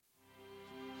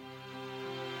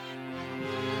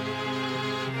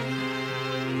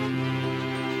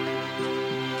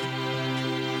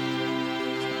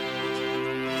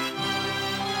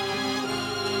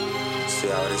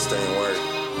this thing work.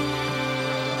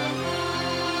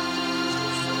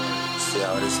 See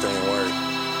how this thing work.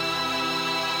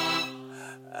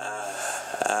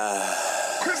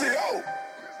 KrissiO.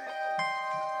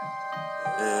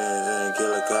 Yeah, they ain't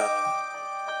killing cops.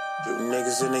 Shoot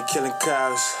niggas and they killing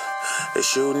cops. They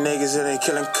shoot niggas and they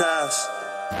killing cops.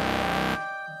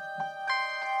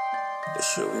 They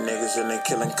shoot niggas and they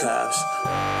killing cops.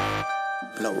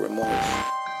 No remorse.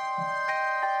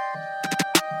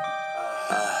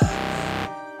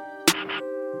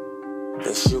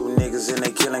 They shoot niggas and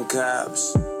they killing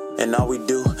cops. And all we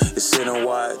do is sit and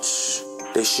watch.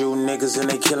 They shoot niggas and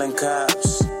they killing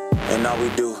cops. And all we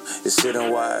do is sit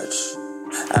and watch.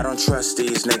 I don't trust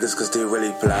these niggas cause they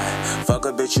really fly. Fuck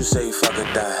a bitch, you say fuck or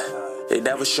die. They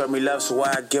never showed me love, so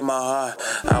why I give my heart?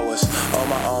 I was on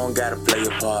my own, gotta play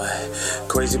a part.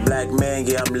 Crazy black man,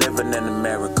 yeah, I'm living in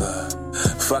America.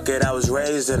 Fuck it, I was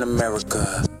raised in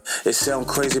America. It sound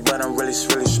crazy, but I'm really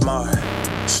smart.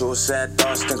 Suicide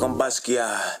thoughts, think I'm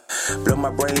Basquiat. Blow my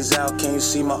brains out, can you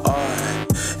see my art?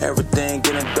 Everything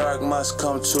getting dark must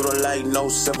come to the light. No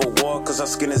civil war, cause our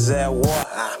skin is at war.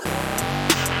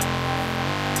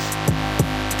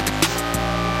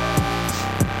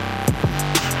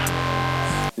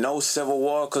 No civil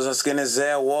war, cause our skin is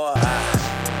at war. We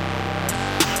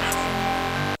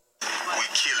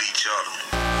kill each other.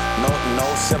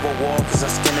 No civil war, cause our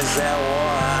skin is at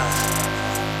war.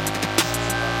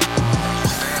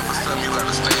 Stand for something, you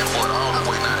gotta stand for it all the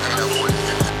way, not halfway.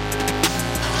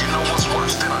 You know what's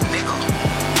worse than a nigga?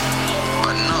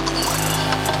 Another one.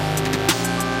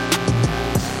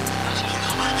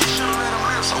 He should've let him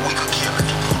live so we could kill it.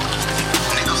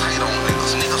 Niggas hate on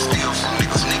niggas, niggas steal from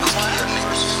niggas, niggas kill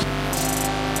niggas.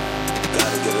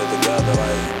 Gotta get it together,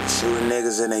 right? Shooting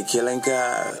niggas and they killing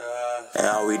cops. And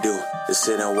all we do is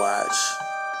sit and watch.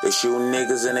 They shoot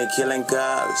niggas and they killing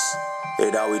cops.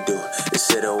 And all we do is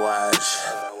sit and watch.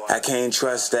 I can't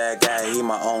trust that guy, he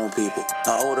my own people.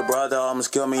 My older brother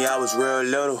almost killed me, I was real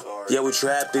little. Yeah, we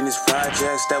trapped in these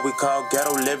projects that we call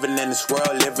ghetto. Living in this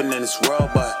world,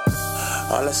 but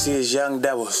all I see is young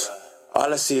devils.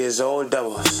 All I see is old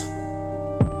devils.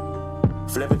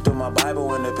 Flipping through my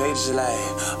Bible and the pages like,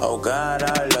 oh God,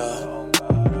 I love.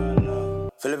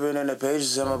 Flipping in the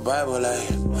pages of my Bible like,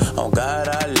 oh God,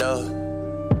 I love.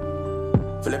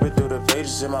 Flipping through the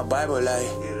pages in my Bible like,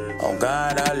 oh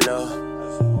God, I love.